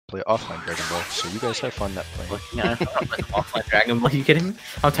play offline Dragon Ball, so you guys have fun that playing. Yeah, I'm like offline Dragon Ball. You kidding me?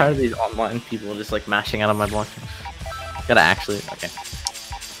 I'm tired of these online people just like mashing out on my block. Gotta actually. Okay.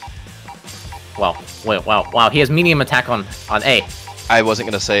 Wow. Wait. Wow. Wow. He has medium attack on A. I wasn't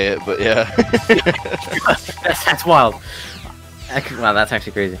gonna say it, but yeah. that's wild. Wow, that's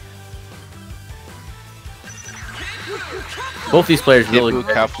actually crazy. Both these players really good.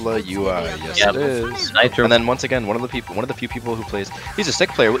 Kafla, UI, yes Yep. it is. Nitro. And then once again, one of the few people who plays. He's a stick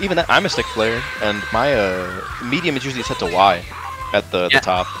player. Well, even that, I'm a stick player, and my medium is usually set to Y at the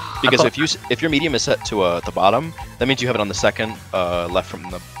top. Because if your medium is set to the bottom, that means you have it on the second from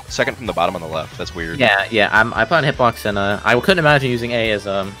the bottom on the left. That's weird. Yeah, yeah. I play on hitbox, and I couldn't imagine using A as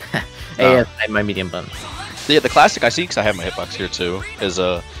as my medium button. Yeah, the classic I see, because I have my hitbox here too, is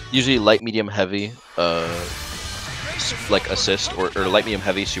usually light, medium, heavy, like assist or light, medium,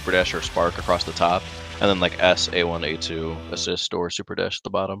 heavy, super dash or spark across the top, and then like S, A1, A2, assist or super dash at the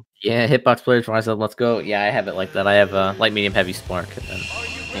bottom. Yeah, hitbox players rise up. Let's go. Yeah, I have it like that. I have light, medium, heavy, spark. And then...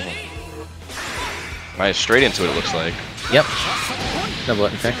 Right, straight into it. It looks like. Yep. Double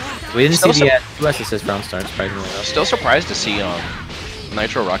it. Okay. We didn't see the 2S assist round start. Surprisingly enough. Still surprised to see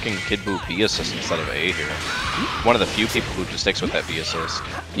Nitro rocking Kid Buu B assist instead of A here. One of the few people who just sticks with that B assist.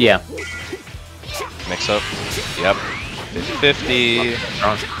 Yeah. Mix up. Yep.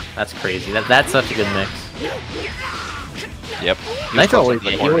 50-50. That's crazy. That's such a good mix. Yep. Nitro always,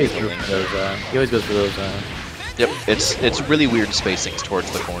 he always goes for those. He always goes for those. Yep. It's really weird spacings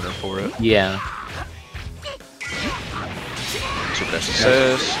towards the corner for it. Yeah. Super dash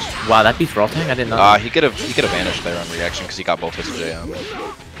assist. Wow, that beats Roltang? I didn't know. He could have vanished there on reaction because he got both his JM.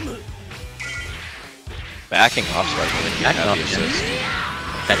 Backing off so I think he had the assist.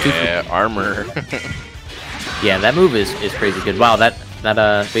 Yeah, armor. Yeah, that move is crazy good. Wow, that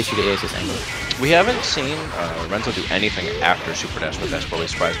basically the assist angle. We haven't seen Renzo do anything after super dash, but that's probably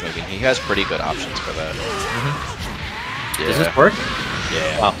surprised me. He has pretty good options for that. Yeah. Does this work?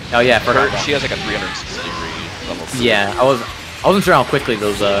 Yeah. Wow. Oh yeah, I forgot. She has like a 360-degree level. Yeah, I wasn't sure how quickly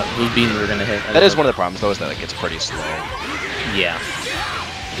those beams were gonna hit. That is one of the problems though, is that like it's pretty slow. Yeah.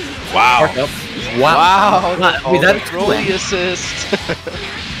 Wow. Wow. Wait, that's Rolly assist.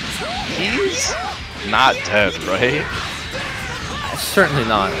 He's not dead, right? Certainly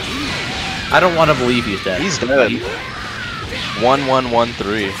not. I don't want to believe he's dead. He's dead.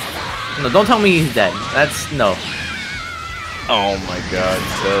 1-1-1-3. No, don't tell me he's dead. That's no. Oh my god,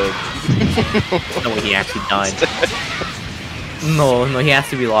 he's dead. No, he actually died. No, he has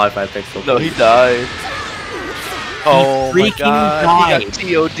to be alive by Pixel. No, he died. Oh my god, died.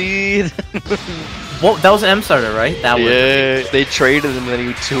 he got TOD'd. Well, that was an M starter, right? That was. Yeah, they traded him and then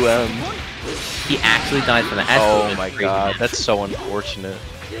he 2M. He actually died for that. Oh my god, that's so unfortunate.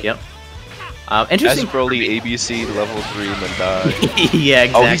 Yep. Interesting. As Broly ABC level 3 and then died. Yeah,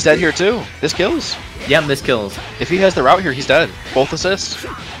 exactly. Oh, he's dead here too. This kills. Yep, this kills. If he has the route here, he's dead. Both assists.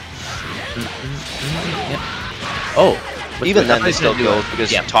 Yep. Oh. Even then, they still killed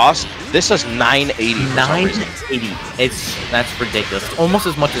because toss. This does 980. 980. That's ridiculous. Almost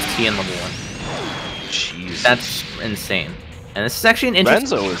as much as TN level 1. Jeez. That's insane. And this is actually an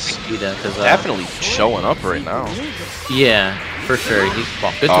interesting. Renzo is definitely showing up right now. Yeah, for sure. He's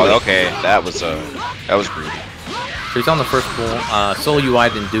good. Oh, okay. That was greedy. So he's on the first pool. Solo UI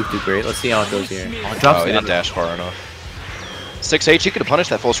didn't do too great. Let's see how it goes here. He didn't dash far enough. 6H, he could have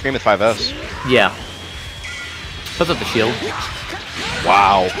punished that full screen with 5S. Yeah. Puts up the shield.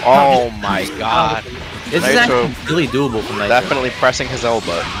 Wow. Oh my god. This is actually really doable from Nitro. Definitely pressing his L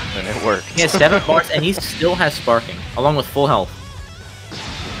button, and it worked. He has 7 bars, and he still has sparking, along with full health.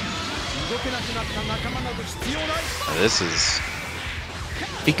 This is...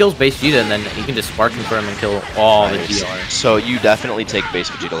 If he kills base Vegeta, then he can just spark him for him and kill all the GR. So you definitely take base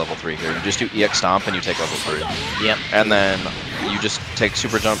Vegeta level 3 here. You just do EX Stomp and you take level 3. Yep. And then you just take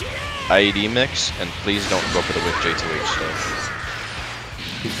Super Jump IED mix, and please don't go for the whip J2H stuff.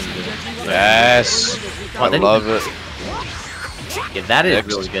 Yes! I love it. Yeah, that is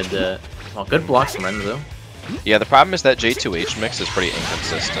really good. Well, good blocks from Renzo. Yeah, the problem is that J2H mix is pretty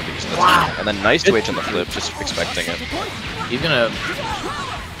inconsistent. And then nice 2H on the flip, just expecting it. He's gonna...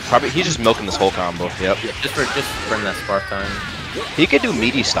 He's just milking this whole combo. Yep. Just for that spark time. He could do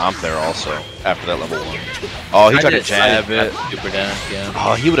meaty stomp there also, after that level 1. Oh, he tried to jab it. Super dash, yeah.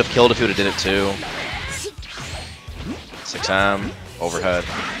 Oh, he would have killed if he would have did it too. 6M, overhead.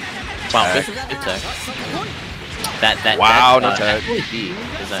 Wow, good tech. Wow, that tech.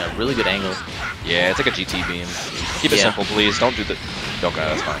 is a really good angle. Yeah, it's like a GT beam. Keep it simple, please. Don't do the... Okay,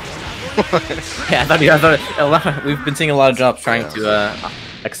 that's fine. Yeah, I thought we've been seeing a lot of drops trying to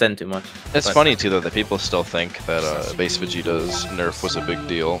extend too much. It's But funny too though that people still think that base Vegeta's nerf was a big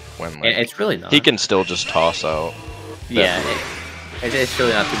deal when like, it's really not. he can still just toss out. Yeah, it's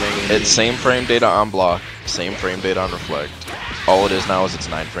really not too big. It's same frame data on block, same frame data on reflect. All it is now is it's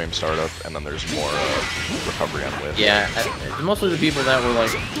 9 frame startup, and then there's more recovery on whip. Yeah, mostly the people that were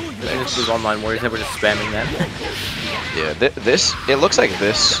like, this was online warriors that were just spamming that. Yeah, it looks like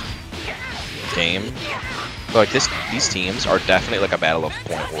this game, like these teams are definitely like a battle of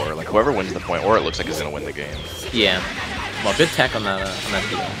point war. Like whoever wins the point war, it looks like is gonna win the game. Yeah, well, good tech on that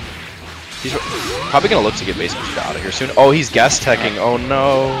deal. He's probably gonna look to get base Vegeta out of here soon. Oh, he's guest teching. Oh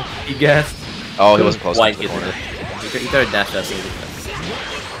no. He guessed. Oh, he wasn't close enough to the He corner. could have dashed up.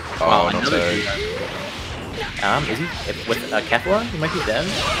 Oh, Wow, no another tag. is he with Kefla? He might be dead.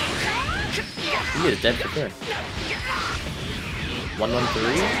 He is dead for sure.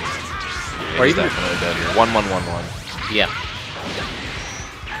 1-1-3. Yeah, Or he's even definitely dead here. 1-1-1-1. yeah.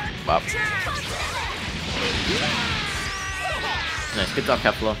 Bop. Nice, good job,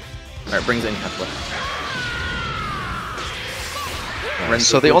 Kefla. Alright, brings in Kefla.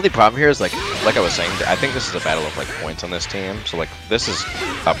 So the only problem here is like I was saying, I think this is a battle of like points on this team. So like this is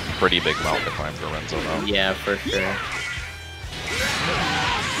a pretty big mountain to climb for Renzo now. Yeah, for sure.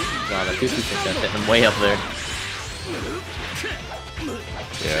 Wow, the 2-2-6 that's hitting him way up there.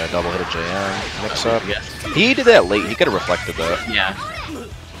 Yeah, double hit a JM, mix up. Yes. He did that late, he could have reflected that. Yeah.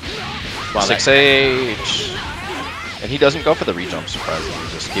 Wow, 6H. And he doesn't go for the rejump, surprisingly,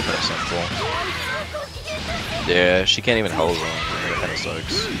 just keeping it simple. Yeah, she can't even hold him. That kind of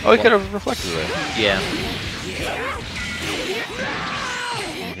sucks. Oh, he could have reflected it. Yeah.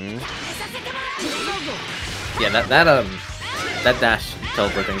 Yeah, that dash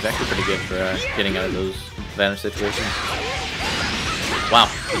teleport thing is actually pretty good for getting out of those vanish situations. Wow,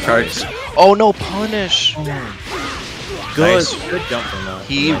 charge. Oh no, punish! Good, Nice. good jump from that.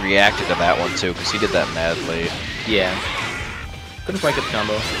 He reacted to that one too, because he did that mad late. Yeah. Couldn't quite get the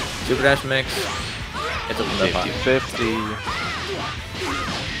combo. Super dash mix. It's opened up hot. 50-50.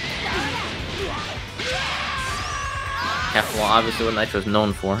 Kefla, obviously what Nitro is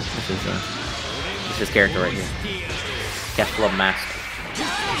known for. This is his character right here. Kefla Master.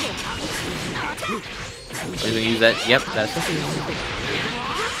 We're gonna use that. Yep, that's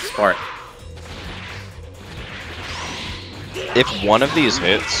Spark. If one of these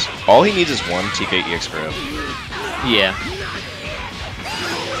hits, all he needs is one TK EX grab. Yeah.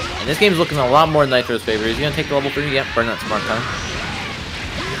 And this game's looking a lot more in Nitro's favor. He's gonna take the level 3. Yep, burn that smart time.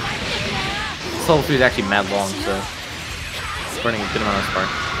 This level 3 is actually mad long, so it's burning a good amount of spark.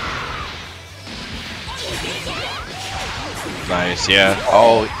 Nice, yeah.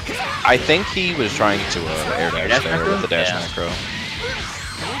 Oh, I think he was trying to air dash there macro? with the dash Yeah. macro.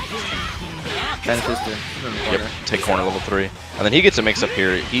 Benches to Yep, take corner level 3. And then he gets a mix up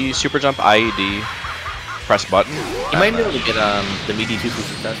here. He super jump IED, press button. He might be able to get the meaty 2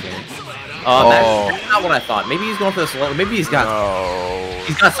 success here. Oh. That's not what I thought. Maybe he's going for this low. Maybe he's got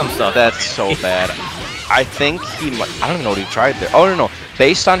some stuff. That's so bad. I think he might, I don't even know what he tried there. Oh, no.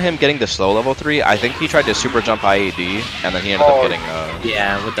 Based on him getting the slow level 3, I think he tried to super jump IED, and then he ended up getting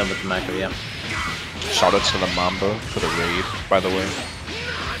yeah, with the macro, yeah. shoutouts to the Mamba for the raid, by the way.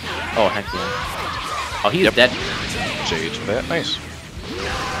 Oh, heck yeah. Oh, he's dead. Jade for that. Nice.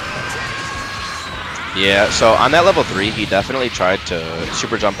 Yeah, so on that level 3, he definitely tried to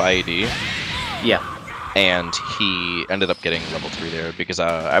super jump IED. Yeah. And he ended up getting level 3 there because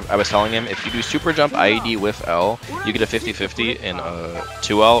I was telling him if you do super jump IED with L, you get a 50-50 in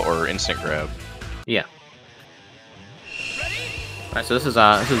 2L or instant grab. Yeah. Alright, so this is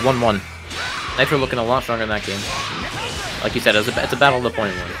 1-1. Nitro looking a lot stronger in that game. Like you said, it's a battle of the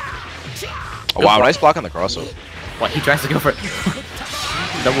point one. Oh, wow, nice block on the crossover. What, he tries to go for it.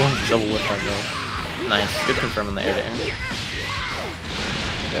 double whip on though. Nice, good confirm on the air to air.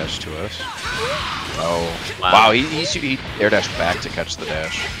 Dash to us. Oh, wow, he air dashed back to catch the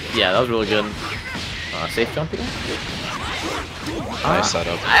dash. Yeah, that was really good. Safe jump again? Nice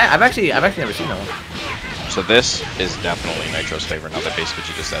setup. I've actually never seen that one. So this is definitely Nitro's favorite now that base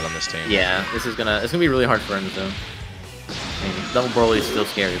Vegeta said on this team. Yeah, it's gonna be really hard for him to. I mean, double Broly is still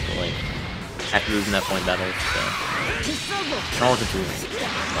scary, but like after losing that point battle, so. All control.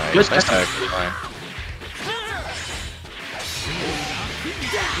 Nice, nice tag.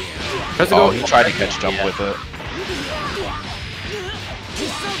 Oh, he tried to catch jump with it.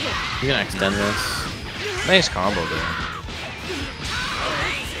 He's gonna extend this. Nice combo there.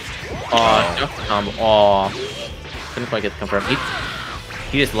 Oh, combo. Oh, couldn't quite get the confirm.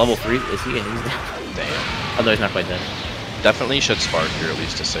 He just level 3. Is he? He's dead. Damn. Although he's not quite dead. Definitely should spark here at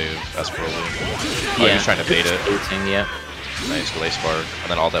least to save S Broly. Oh, Yeah, he's trying to bait it. Yeah. Nice delay spark,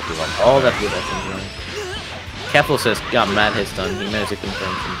 and then all that blue on. All that blue on. Capital says got mad hits done. He managed to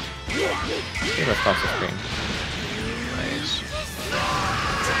confirm some. Okay, let's cross the screen. Nice.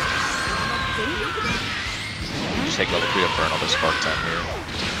 Just take level 3 to burn all the spark time here.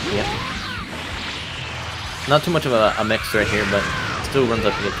 Yep. Not too much of a mix right here, but still runs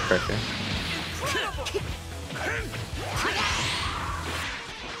up to get the pressure.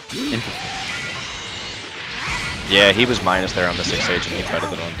 Interesting. Yeah, he was minus there on the 6H and he tried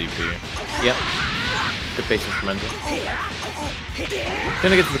it on DP. Yep. Good patience from Enzo.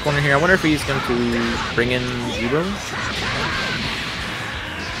 Gonna get to the corner here. I wonder if he's going to bring in Zero.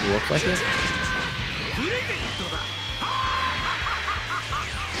 Looks like it.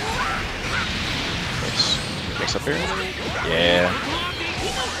 Mix up here? Yeah.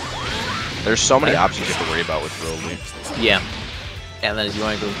 There's so many options you have to worry about with Broly. Yeah. And then his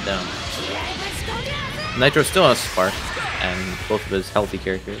UI goes down. Nitro still has Spark, and both of his healthy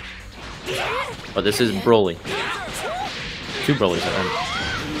characters. But this is Broly. 2 Brolys at him.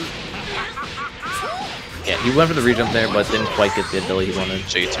 Yeah, he went for the rejump there, but didn't quite get the ability he wanted.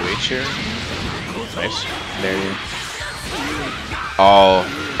 J2H here. Nice. There he is. Oh,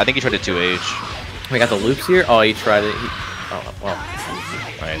 I think he tried a 2H. We got the loops here. Oh, he tried it. Oh, well.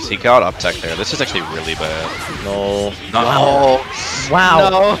 Nice. He got up tech there. This is actually really bad. No. No. Wow.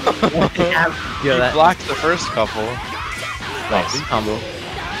 No. He blocked the first couple. Nice. Combo.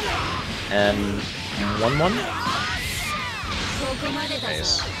 And 1-1.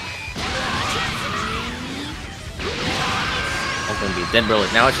 Nice. That's gonna be dead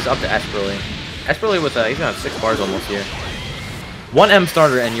Broly. Now it's just up to Ash Broly. Ash Broly with he's gonna have 6 bars almost here. 1 M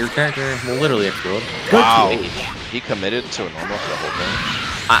starter and your character will literally explode. Wow. He committed to a normal for the whole thing.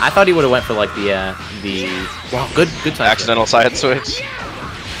 I thought he would have went for like the wow, good time. Accidental side switch.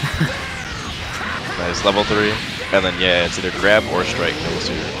 Nice, level 3. And then yeah, it's either grab or strike kills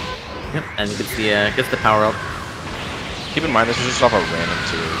here. Yep, and gets the power up. Keep in mind this was just off a random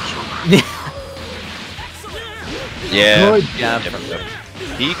 2H. Yeah. Yeah. Yep.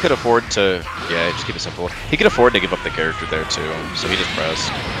 He could afford to, yeah, just keep it simple. He could afford to give up the character there too, so he just pressed.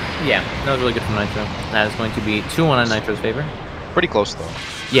 Yeah, that was really good from Nitro. That is going to be 2-1 on Nitro's favor. Pretty close though.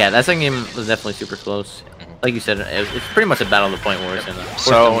 Yeah, that second game was definitely super close. Like you said, it's pretty much a battle to the point where it's in.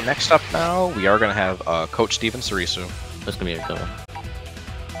 So next up now, we are going to have Coach Steven Sarisu. That's going to be a good one.